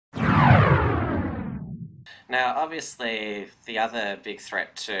Now, obviously, the other big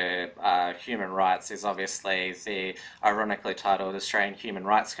threat to human rights is obviously the ironically titled Australian Human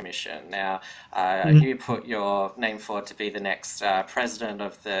Rights Commission. Now, Mm. you put your name forward to be the next president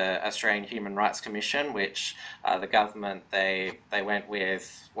of the Australian Human Rights Commission, which the government they went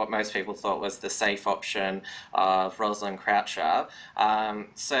with what most people thought was the safe option of Rosalind Croucher.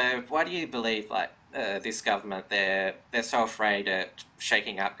 So, why do you believe this government they're so afraid at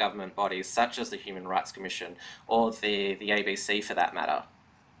shaking up government bodies such as the Human Rights Commission or the ABC for that matter?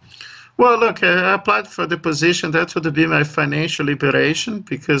 Well, look, I applied for the position. That would be my financial liberation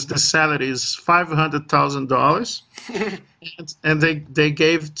because the salary is $500,000. And they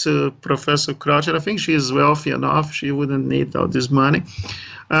gave to Professor Croucher. I think she is wealthy enough. She wouldn't need all this money.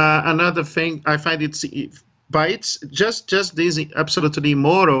 Another thing, I find it's just this absolutely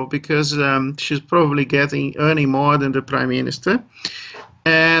immoral because she's probably earning more than the prime minister.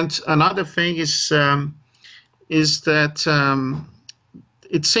 And another thing is that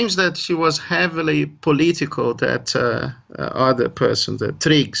it seems that she was heavily political. That other person, the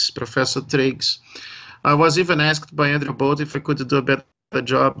Triggs, Professor Triggs. I was even asked by Andrew Bolt if I could do a better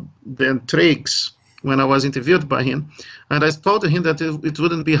job than Triggs when I was interviewed by him, and I told him that it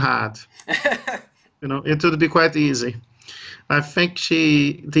wouldn't be hard. It would be quite easy. I think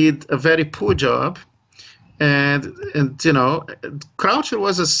she did a very poor job, and Croucher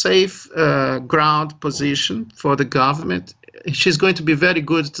was a safe ground position for the government. She's going to be very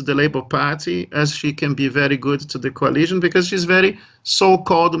good to the Labour Party, as she can be very good to the coalition because she's very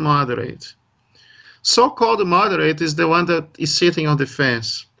so-called moderate. So-called moderate is the one that is sitting on the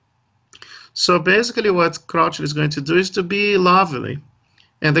fence. So basically what Croucher is going to do is to be lovely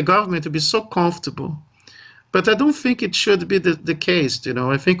and the government to be so comfortable. But I don't think it should be the case.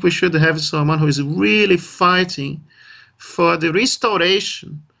 I think we should have someone who is really fighting for the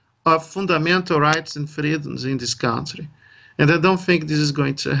restoration of fundamental rights and freedoms in this country. And I don't think this is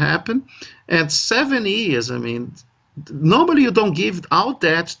going to happen. And 7 years, I mean, normally you don't give all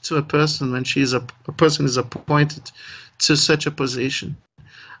that to a person when a person is appointed to such a position.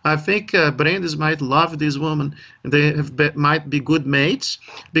 I think Brandes might love this woman. They might be good mates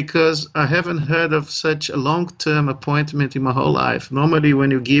because I haven't heard of such a long-term appointment in my whole life. Normally, when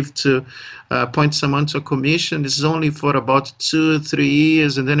you give to appoint someone to a commission, it's only for about 2 or 3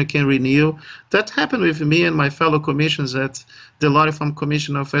 years, and then you can renew. That happened with me and my fellow commissions at the Law Reform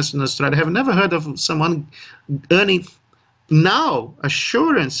Commission of Western Australia. I have never heard of someone earning now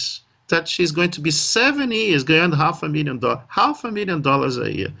assurance that she's going to be 7 years going $500,000, $500,000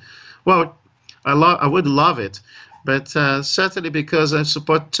 a year. Well, I would love it, but certainly because I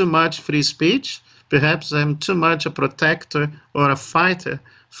support too much free speech, perhaps I'm too much a protector or a fighter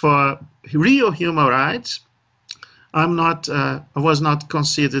for real human rights. I was not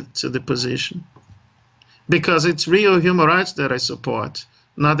considered to the position because it's real human rights that I support,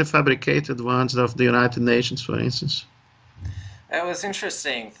 not the fabricated ones of the United Nations, for instance. It was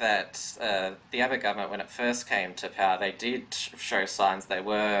interesting that the Abbott government, when it first came to power, they did show signs they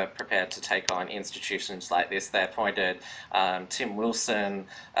were prepared to take on institutions like this. They appointed Tim Wilson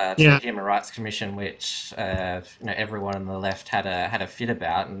to the Human Rights Commission, which everyone on the left had a fit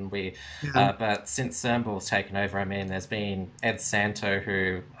about, and but since Cernball's taken over, I mean, there's been Ed Santo,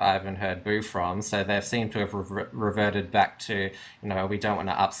 who I haven't heard boo from, so they seem to have reverted back to we don't want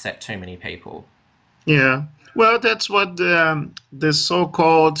to upset too many people. Yeah. Well, that's what the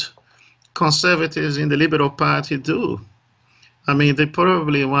so-called conservatives in the Liberal Party do. I mean, they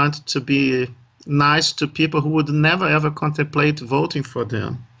probably want to be nice to people who would never, ever contemplate voting for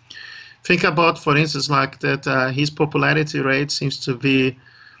them. Think about, for instance, like that his popularity rate seems to be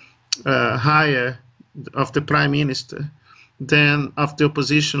higher of the prime minister than of the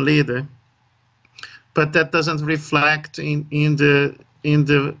opposition leader. But that doesn't reflect in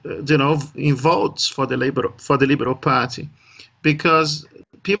votes for the Liberal Party, because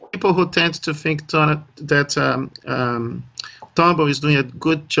people who tend to think that Turnbull is doing a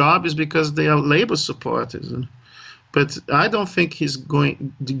good job is because they are Labour supporters. But I don't think he's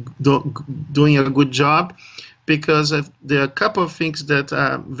doing a good job, because there are a couple of things that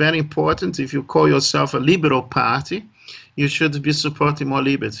are very important. If you call yourself a Liberal Party, you should be supporting more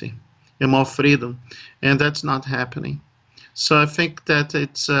liberty and more freedom, and that's not happening. So I think that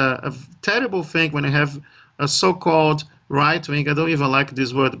it's a terrible thing when you have a so-called right-wing, I don't even like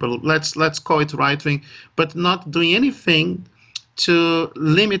this word, but let's call it right-wing, but not doing anything to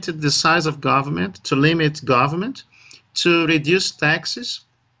limit the size of government, to limit government, to reduce taxes,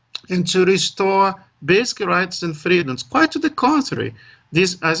 and to restore basic rights and freedoms. Quite to the contrary.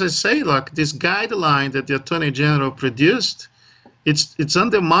 This, as I say, like this guideline that the Attorney General produced it's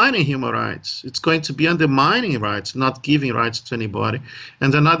undermining human rights. It's going to be undermining rights, not giving rights to anybody.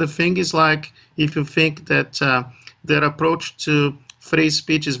 And another thing is, like, if you think that their approach to free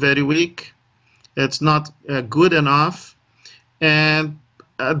speech is very weak, it's not good enough, and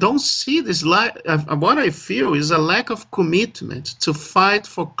I don't see this. What I feel is a lack of commitment to fight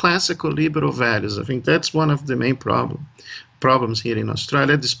for classical liberal values. I think that's one of the main problems here in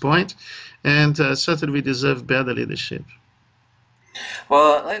Australia at this point, and certainly we deserve better leadership.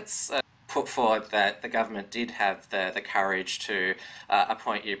 Well, let's put forward that the government did have the courage to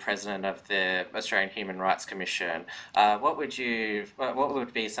appoint you president of the Australian Human Rights Commission. What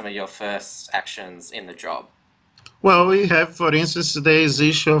would be some of your first actions in the job? Well, we have, for instance, today's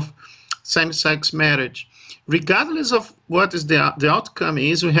issue of same-sex marriage. Regardless of what is the outcome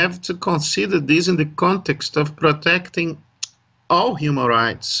is, we have to consider this in the context of protecting all human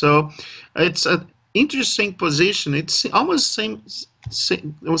rights. So it's an interesting position. It's almost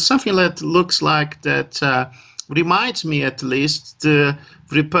something that looks like that, reminds me at least the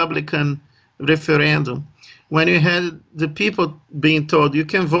Republican referendum, when you had the people being told you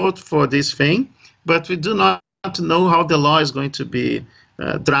can vote for this thing, but we do not know how the law is going to be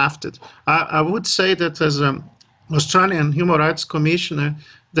drafted. I would say that as an Australian Human Rights Commissioner,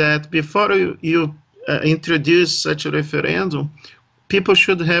 that before you introduce such a referendum, people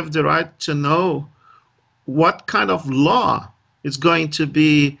should have the right to know what kind of law is going to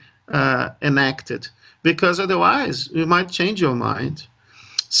be enacted, because otherwise we might change your mind.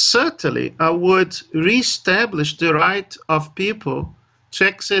 Certainly, I would reestablish the right of people to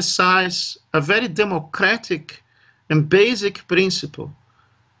exercise a very democratic and basic principle.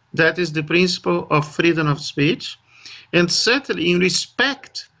 That is the principle of freedom of speech, and certainly in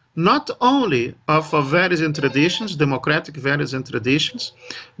respect not only of our values and traditions, democratic values and traditions,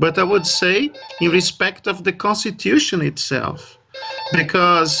 but I would say in respect of the Constitution itself.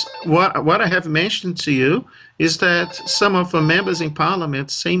 Because what I have mentioned to you is that some of our members in Parliament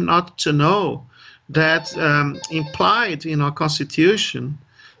seem not to know that implied in our Constitution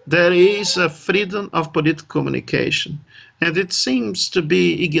there is a freedom of political communication, and it seems to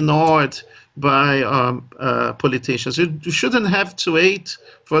be ignored by politicians. You shouldn't have to wait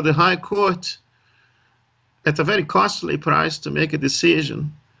for the High Court at a very costly price to make a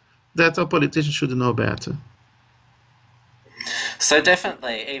decision. That our politicians should know better. So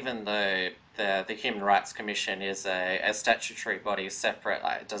definitely, even though the Human Rights Commission is a statutory body separate,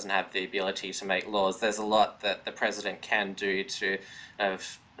 like, it doesn't have the ability to make laws, there's a lot that the president can do to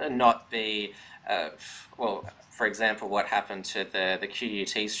not be, well, for example, what happened to the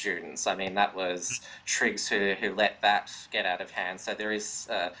QUT students. I mean, that was Triggs who let that get out of hand. So there is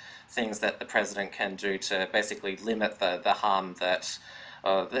things that the president can do to basically limit the harm that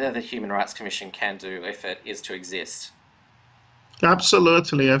the Human Rights Commission can do if it is to exist.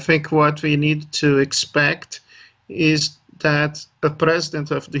 Absolutely. I think what we need to expect is that the president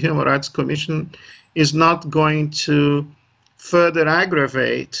of the Human Rights Commission is not going to further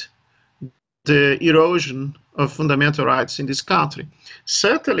aggravate the erosion of fundamental rights in this country.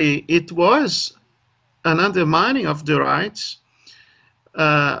 Certainly, it was an undermining of the rights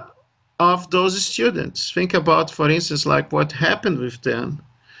of those students. Think about, for instance, like what happened with them.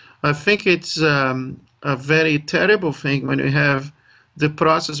 I think it's a very terrible thing when you have the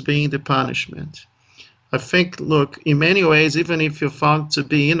process being the punishment. I think, look, in many ways, even if you're found to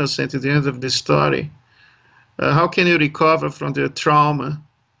be innocent at the end of the story, how can you recover from the trauma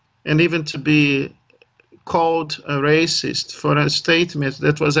and even to be called a racist for a statement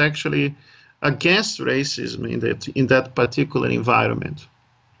that was actually against racism in that particular environment?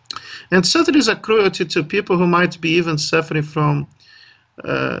 And certainly is a cruelty to people who might be even suffering from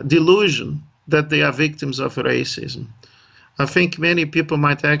delusion that they are victims of racism. I think many people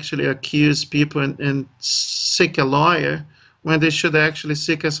might actually accuse people and seek a lawyer when they should actually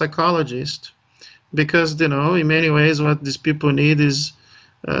seek a psychologist. Because, you know, in many ways what these people need is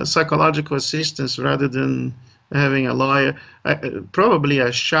psychological assistance rather than having a lawyer. Probably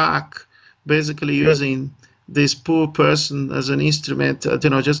a shark basically using this poor person as an instrument, you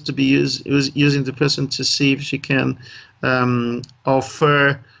know, just to be using the person to see if she can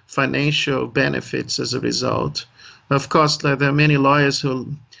offer financial benefits as a result. Of course, there are many lawyers who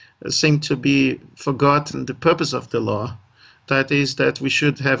seem to be forgotten the purpose of the law. That is that we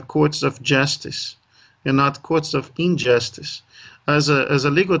should have courts of justice and not courts of injustice. As a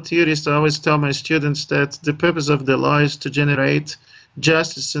legal theorist, I always tell my students that the purpose of the law is to generate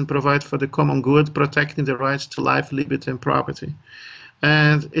justice and provide for the common good, protecting the rights to life, liberty, and property.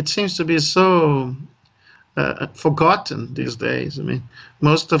 And it seems to be so forgotten these days. I mean,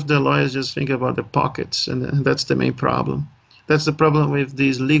 most of the lawyers just think about the pockets, and that's the main problem. That's the problem with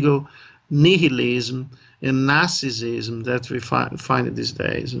this legal nihilism and narcissism that we find these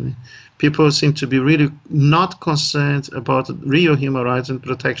days. I mean, people seem to be really not concerned about real human rights and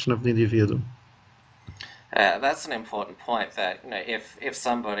protection of the individual. That's an important point that, if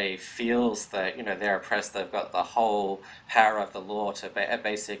somebody feels that, they're oppressed, they've got the whole power of the law to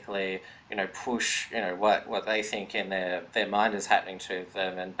basically, push, what they think in their mind is happening to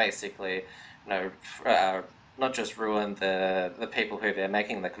them, and basically, not just ruin the people who they're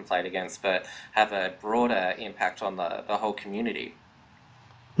making the complaint against, but have a broader impact on the whole community.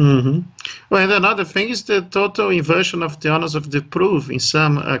 Mm-hmm. Well, and another thing is the total inversion of the onus of the proof in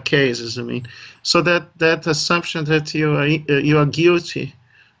some cases. I mean, so that assumption that you are guilty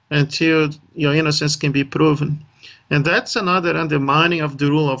until your innocence can be proven, and that's another undermining of the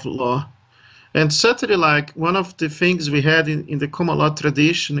rule of law. And certainly, like one of the things we had in the common law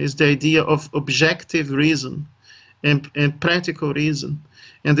tradition is the idea of objective reason and practical reason,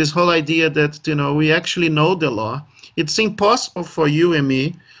 and this whole idea that we actually know the law. It's impossible for you and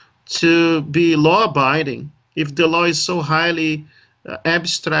me to be law-abiding if the law is so highly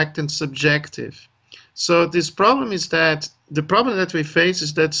abstract and subjective. So this problem is that the problem that we face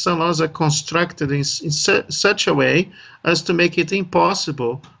is that some laws are constructed in such a way as to make it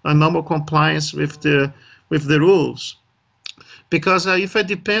impossible a normal compliance with the rules. Because if I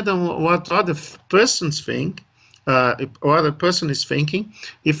depend on what other persons think, or other person is thinking,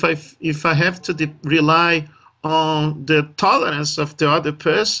 if I have to rely on the tolerance of the other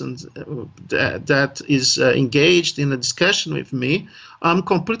person that is engaged in a discussion with me, I'm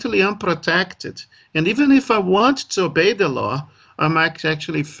completely unprotected. And even if I want to obey the law, I might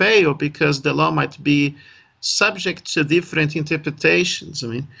actually fail because the law might be subject to different interpretations. I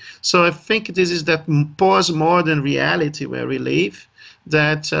mean, so I think this is that postmodern reality where we live,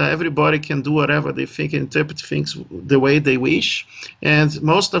 that everybody can do whatever they think, interpret things the way they wish. And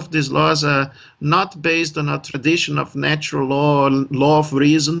most of these laws are not based on a tradition of natural law, or law of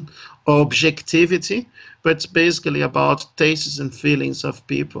reason, or objectivity, but it's basically about tastes and feelings of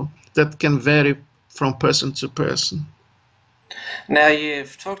people that can vary from person to person. Now,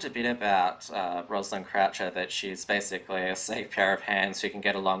 you've talked a bit about Rosalind Croucher, that she's basically a safe pair of hands who can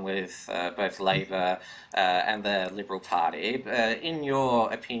get along with both Labor and the Liberal Party. In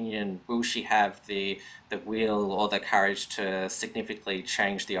your opinion, will she have the will or the courage to significantly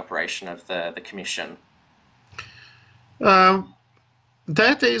change the operation of the Commission?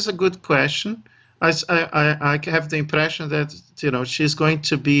 That is a good question. I have the impression that she's going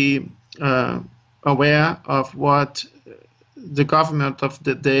to be aware of what the government of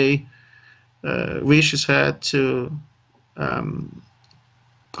the day wishes her to,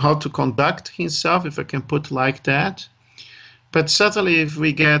 how to conduct himself, if I can put it like that. But certainly if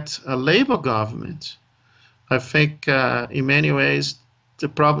we get a Labour government, I think in many ways the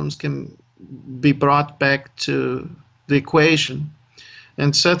problems can be brought back to the equation.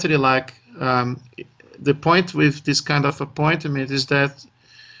 And certainly the point with this kind of appointment is that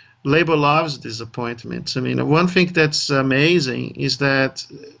Labour loves disappointments. I mean, one thing that's amazing is that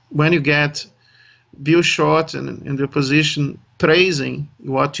when you get Bill Shorten in the position praising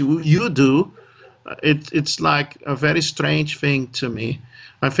what you do, it's like a very strange thing to me.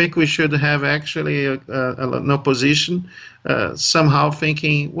 I think we should have actually an opposition somehow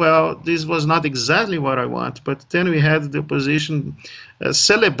thinking, well, this was not exactly what I want, but then we had the opposition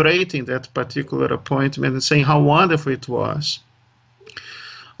celebrating that particular appointment and saying how wonderful it was.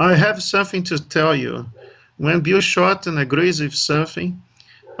 I have something to tell you. When Bill Shorten agrees with something,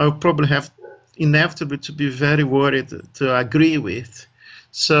 I'll probably have inevitably to be very worried to agree with.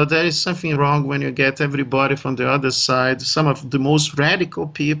 So there is something wrong when you get everybody from the other side, some of the most radical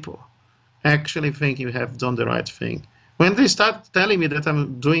people, actually think you have done the right thing. When they start telling me that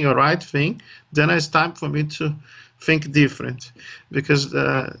I'm doing a right thing, then it's time for me to think different, because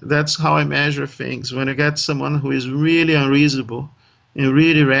that's how I measure things. When you get someone who is really unreasonable and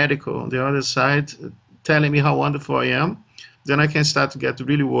really radical on the other side telling me how wonderful I am, then I can start to get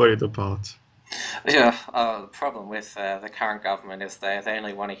really worried about. Yeah, the problem with the current government is they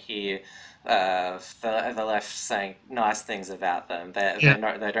only want to hear the left saying nice things about them.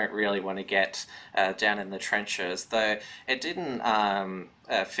 They don't really want to get down in the trenches. Though it didn't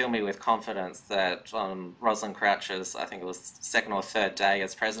fill me with confidence that on Rosalind Croucher's, I think it was second or third day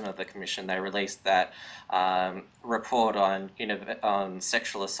as president of the commission, they released that report on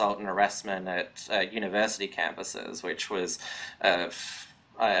sexual assault and harassment at university campuses, which was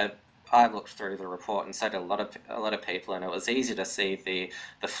I looked through the report, and so did a lot of people, and it was easy to see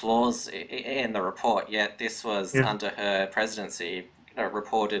the flaws in the report. Yet this was under her presidency,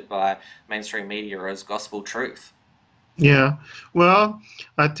 reported by mainstream media as gospel truth. Yeah. Well,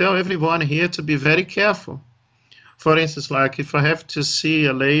 I tell everyone here to be very careful. For instance, like if I have to see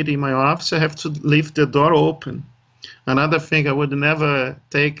a lady in my office, I have to leave the door open. Another thing, I would never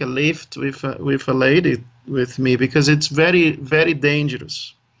take a lift with a lady with me because it's very, very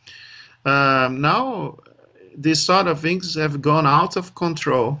dangerous. Now, these sort of things have gone out of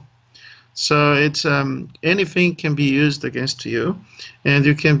control. So it's anything can be used against you, and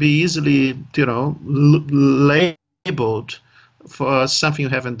you can be easily, labeled for something you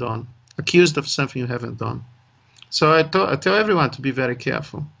haven't done, accused of something you haven't done. So I tell everyone to be very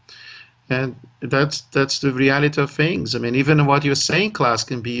careful, and that's the reality of things. I mean, even what you say in class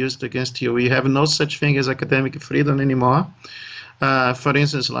can be used against you. We have no such thing as academic freedom anymore. For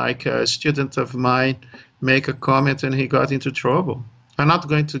instance, like a student of mine make a comment and he got into trouble. I'm not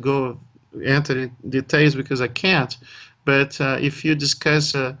going to go enter details because I can't, but if you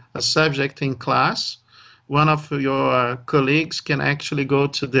discuss a subject in class, one of your colleagues can actually go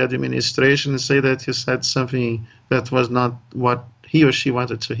to the administration and say that you said something that was not what he or she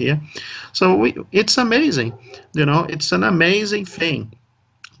wanted to hear. So it's amazing, it's an amazing thing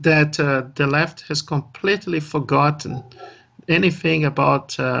that the left has completely forgotten anything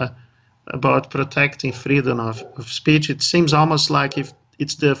about protecting freedom of speech. It seems almost like if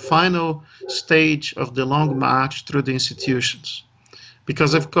it's the final stage of the long march through the institutions.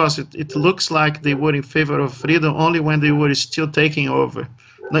 Because, of course, it looks like they were in favor of freedom only when they were still taking over,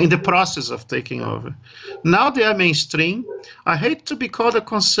 in the process of taking over. Now they are mainstream. I hate to be called a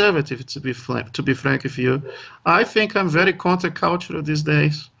conservative, to be frank with you. I think I'm very countercultural these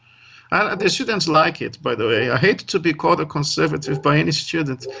days. The students like it, by the way. I hate to be called a conservative by any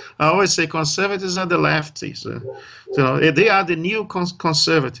student. I always say conservatives are the lefties. They are the new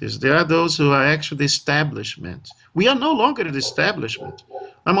conservatives. They are those who are actually the establishment. We are no longer the establishment.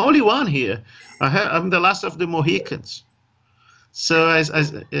 I'm only one here. I'm the last of the Mohicans. So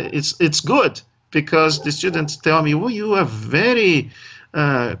it's good because the students tell me, well, you are very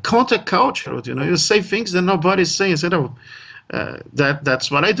countercultural. You say things that nobody's saying. I said, oh, that's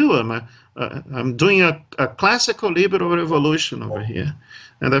what I do. I'm doing a classical liberal revolution over here,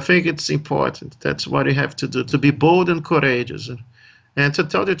 and I think it's important. That's what you have to do, to be bold and courageous, and to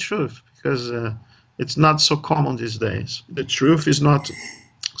tell the truth, because it's not so common these days. The truth is not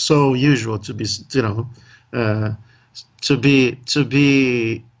so usual to be, to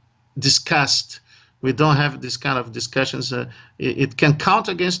be discussed. We don't have this kind of discussions. It can count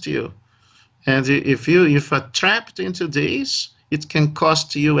against you. And if you're trapped into this, it can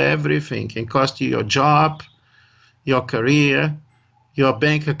cost you everything. It can cost you your job, your career, your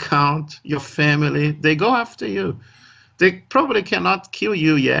bank account, your family. They go after you. They probably cannot kill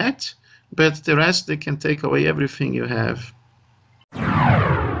you yet, but the rest, they can take away everything you have.